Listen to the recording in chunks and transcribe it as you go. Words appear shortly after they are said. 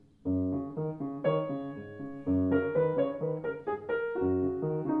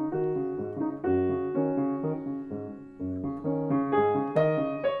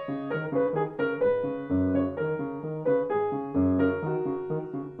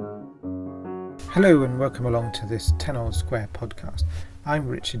Hello and welcome along to this 10 Old Square podcast. I'm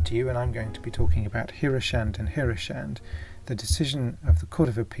Richard Dew and I'm going to be talking about Hirachand and Hirachand, the decision of the Court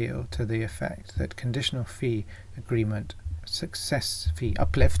of Appeal to the effect that conditional fee agreement success fee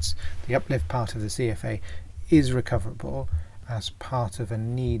uplifts, the uplift part of the CFA, is recoverable as part of a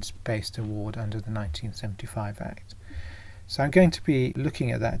needs-based award under the 1975 Act. So I'm going to be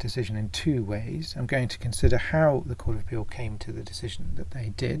looking at that decision in two ways. I'm going to consider how the Court of Appeal came to the decision that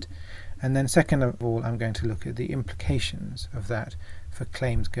they did, and then second of all I'm going to look at the implications of that for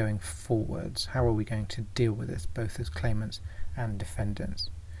claims going forwards. How are we going to deal with this, both as claimants and defendants?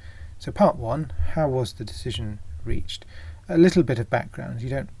 So part one, how was the decision reached? A little bit of background. You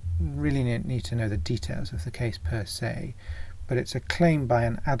don't really need to know the details of the case per se, but it's a claim by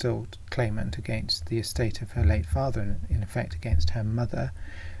an adult claimant against the estate of her late father, in effect against her mother.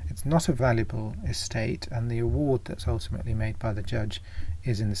 It's not a valuable estate, and the award that's ultimately made by the judge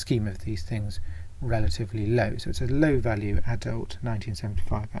is, in the scheme of these things, relatively low. So it's a low-value adult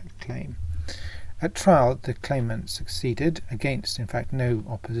 1975 Act claim. At trial, the claimant succeeded against, in fact, no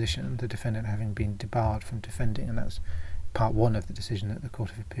opposition, the defendant having been debarred from defending, and that's part one of the decision that the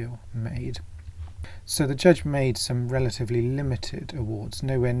Court of Appeal made. So the judge made some relatively limited awards,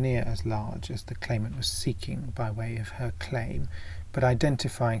 nowhere near as large as the claimant was seeking by way of her claim, but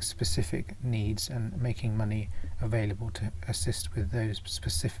identifying specific needs and making money available to assist with those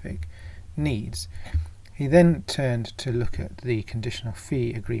specific needs. He then turned to look at the conditional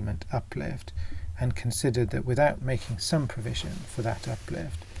fee agreement uplift and considered that without making some provision for that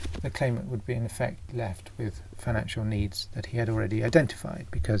uplift, the claimant would be in effect left with financial needs that he had already identified,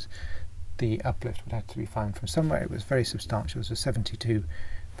 because the uplift would have to be found from somewhere. It was very substantial. It was a 72%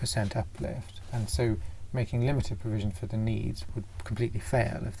 uplift, and so making limited provision for the needs would completely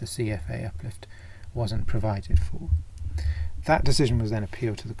fail if the CFA uplift wasn't provided for. That decision was then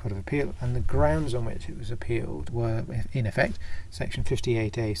appealed to the Court of Appeal, and the grounds on which it was appealed were, in effect, Section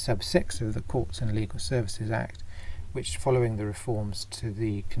 58A sub 6 of the Courts and Legal Services Act, which, following the reforms to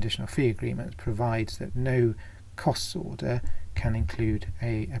the conditional fee agreement, provides that no costs order can include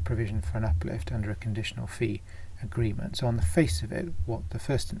a provision for an uplift under a conditional fee agreement. So on the face of it, what the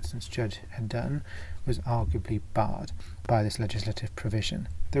first instance judge had done was arguably barred by this legislative provision.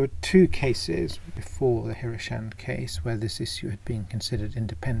 There were two cases before the Hirachand case where this issue had been considered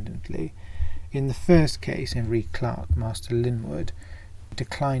independently. In the first case, in Re Clark, Master Linwood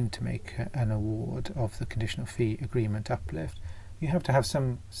declined to make an award of the conditional fee agreement uplift. You have to have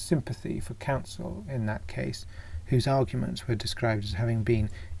some sympathy for counsel in that case, whose arguments were described as having been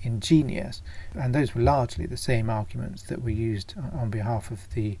ingenious, and those were largely the same arguments that were used on behalf of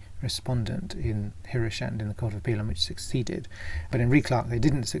the respondent in Hirachand in the Court of Appeal, and which succeeded. But in Re Clark they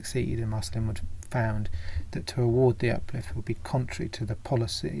didn't succeed, and Master Linwood found that to award the uplift would be contrary to the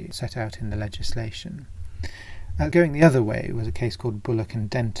policy set out in the legislation. Going the other way was a case called Bullock and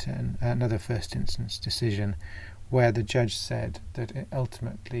Denton, another first instance decision, where the judge said that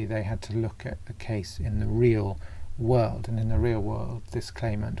ultimately they had to look at the case in the real world, and in the real world this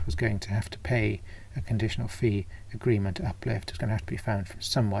claimant was going to have to pay a conditional fee agreement uplift. It was going to have to be found from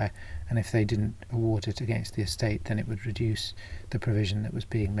somewhere, and if they didn't award it against the estate, then it would reduce the provision that was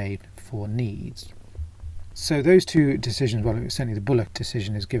being made for needs. So those two decisions, well, certainly the Bullock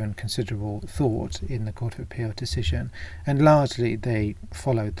decision is given considerable thought in the Court of Appeal decision, and largely they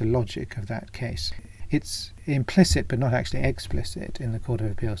followed the logic of that case. It's implicit but not actually explicit in the Court of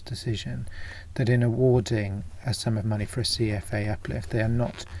Appeal's decision that in awarding a sum of money for a CFA uplift, they are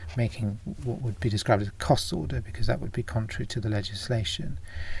not making what would be described as a costs order, because that would be contrary to the legislation.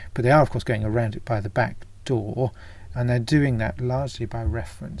 But they are, of course, going around it by the back door, and they're doing that largely by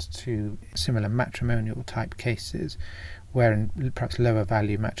reference to similar matrimonial type cases, where in perhaps lower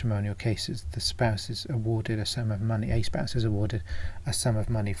value matrimonial cases the spouse is awarded a sum of money, a spouse is awarded a sum of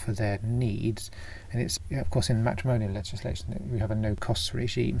money for their needs. And it's, of course, in matrimonial legislation we have a no costs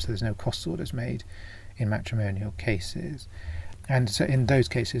regime, so there's no costs orders made in matrimonial cases. And so in those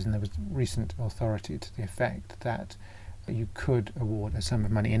cases, and there was recent authority to the effect that you could award a sum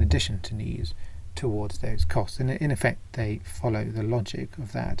of money in addition to needs towards those costs. And in effect they follow the logic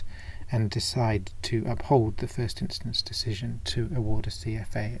of that and decide to uphold the first instance decision to award a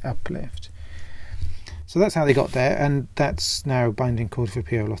CFA uplift. So that's how they got there, and that's now binding Court of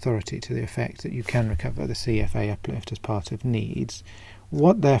Appeal authority to the effect that you can recover the CFA uplift as part of needs.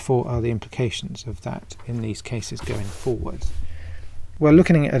 What therefore are the implications of that in these cases going forward? Well,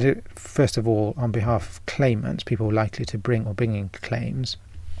 looking at it first of all on behalf of claimants, people likely to bringing claims,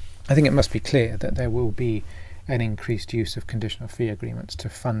 I think it must be clear that there will be an increased use of conditional fee agreements to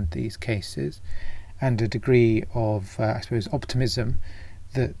fund these cases, and a degree of, optimism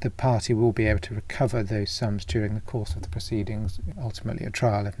the party will be able to recover those sums during the course of the proceedings, ultimately a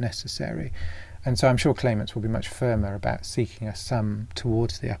trial if necessary. And so I'm sure claimants will be much firmer about seeking a sum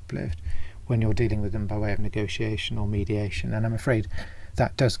towards the uplift when you're dealing with them by way of negotiation or mediation. And I'm afraid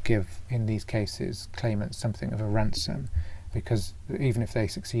that does give, in these cases, claimants something of a ransom, because even if they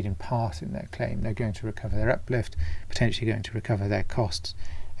succeed in part in their claim, they're going to recover their uplift, potentially going to recover their costs,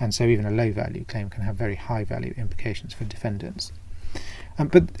 and so even a low-value claim can have very high-value implications for defendants.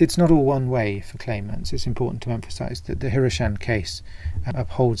 But it's not all one way for claimants. It's important to emphasise that the Hirachand case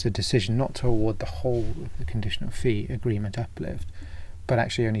upholds a decision not to award the whole of the conditional fee agreement uplift, but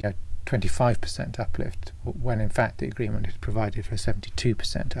actually only a 25% uplift, when in fact the agreement had provided for a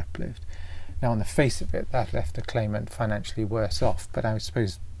 72% uplift. Now, on the face of it, that left the claimant financially worse off, but I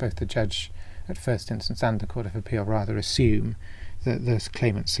suppose both the judge at first instance and the Court of Appeal rather assume that the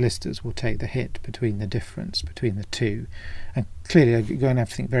claimant's solicitors will take the hit between the difference between the two. And clearly you're going to have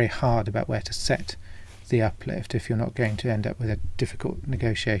to think very hard about where to set the uplift if you're not going to end up with a difficult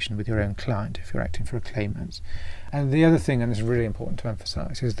negotiation with your own client if you're acting for a claimant. And the other thing, and this is really important to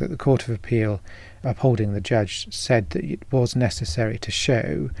emphasise, is that the Court of Appeal, upholding the judge, said that it was necessary to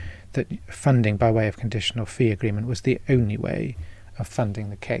show that funding by way of conditional fee agreement was the only way of funding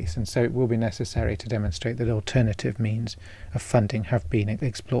the case, and so it will be necessary to demonstrate that alternative means of funding have been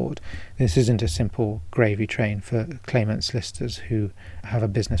explored. This isn't a simple gravy train for claimant solicitors who have a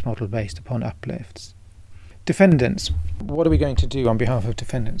business model based upon uplifts. Defendants, what are we going to do on behalf of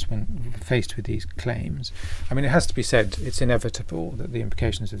defendants when faced with these claims? I mean, it has to be said, it's inevitable that the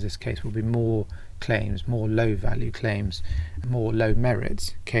implications of this case will be more claims, more low-value claims, more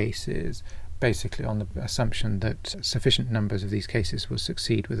low-merits cases, basically on the assumption that sufficient numbers of these cases will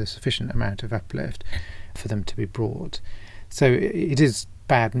succeed with a sufficient amount of uplift for them to be brought. So it is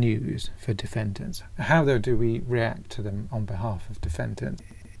bad news for defendants. How, though, do we react to them on behalf of defendants?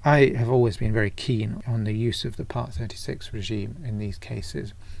 I have always been very keen on the use of the Part 36 regime in these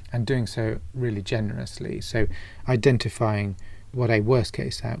cases, and doing so really generously, so identifying what a worst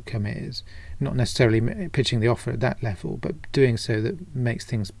case outcome is, not necessarily pitching the offer at that level, but doing so that makes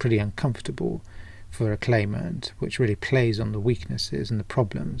things pretty uncomfortable for a claimant, which really plays on the weaknesses and the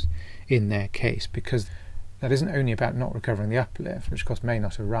problems in their case, because that isn't only about not recovering the uplift, which of course may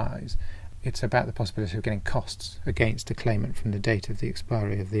not arise, it's about the possibility of getting costs against a claimant from the date of the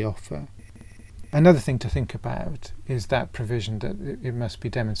expiry of the offer. Another thing to think about is that provision that it must be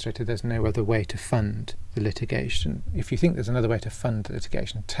demonstrated there's no other way to fund the litigation. If you think there's another way to fund the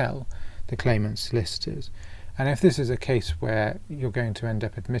litigation, tell the claimant's solicitors. And if this is a case where you're going to end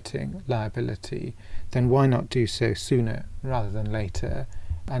up admitting liability, then why not do so sooner rather than later,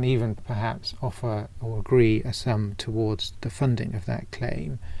 and even perhaps offer or agree a sum towards the funding of that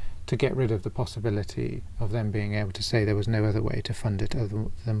claim, to get rid of the possibility of them being able to say there was no other way to fund it other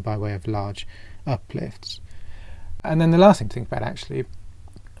than by way of large uplifts. And then the last thing to think about, actually,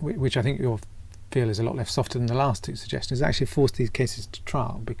 which I think you'll feel is a lot less softer than the last two suggestions, is actually force these cases to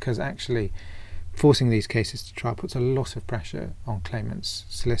trial, because actually forcing these cases to trial puts a lot of pressure on claimants'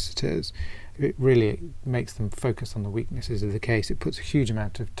 solicitors. It really makes them focus on the weaknesses of the case. It puts a huge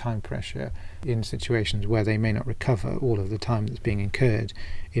amount of time pressure in situations where they may not recover all of the time that's being incurred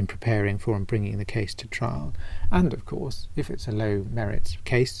in preparing for and bringing the case to trial. And of course, if it's a low merits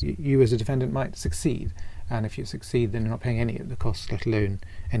case, you as a defendant might succeed. And if you succeed, then you're not paying any of the costs, let alone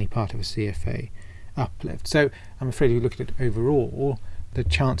any part of a CFA uplift. So I'm afraid if you look at it overall, the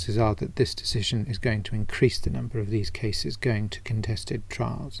chances are that this decision is going to increase the number of these cases going to contested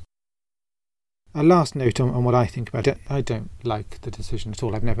trials. A last note on what I think about it. I don't like the decision at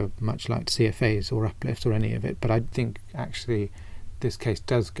all. I've never much liked CFAs or uplifts or any of it, but I think actually this case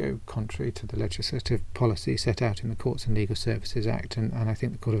does go contrary to the legislative policy set out in the Courts and Legal Services Act, and I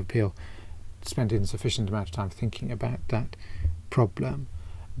think the Court of Appeal spent insufficient amount of time thinking about that problem.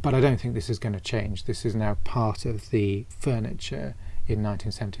 But I don't think this is going to change. This is now part of the furniture in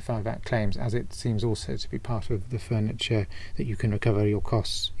 1975 Act claims, as it seems also to be part of the furniture that you can recover your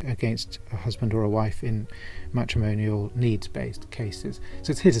costs against a husband or a wife in matrimonial needs-based cases.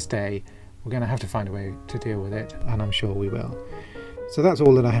 So it's here to stay. We're going to have to find a way to deal with it, and I'm sure we will. So that's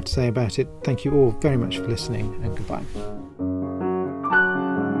all that I have to say about it. Thank you all very much for listening, and goodbye.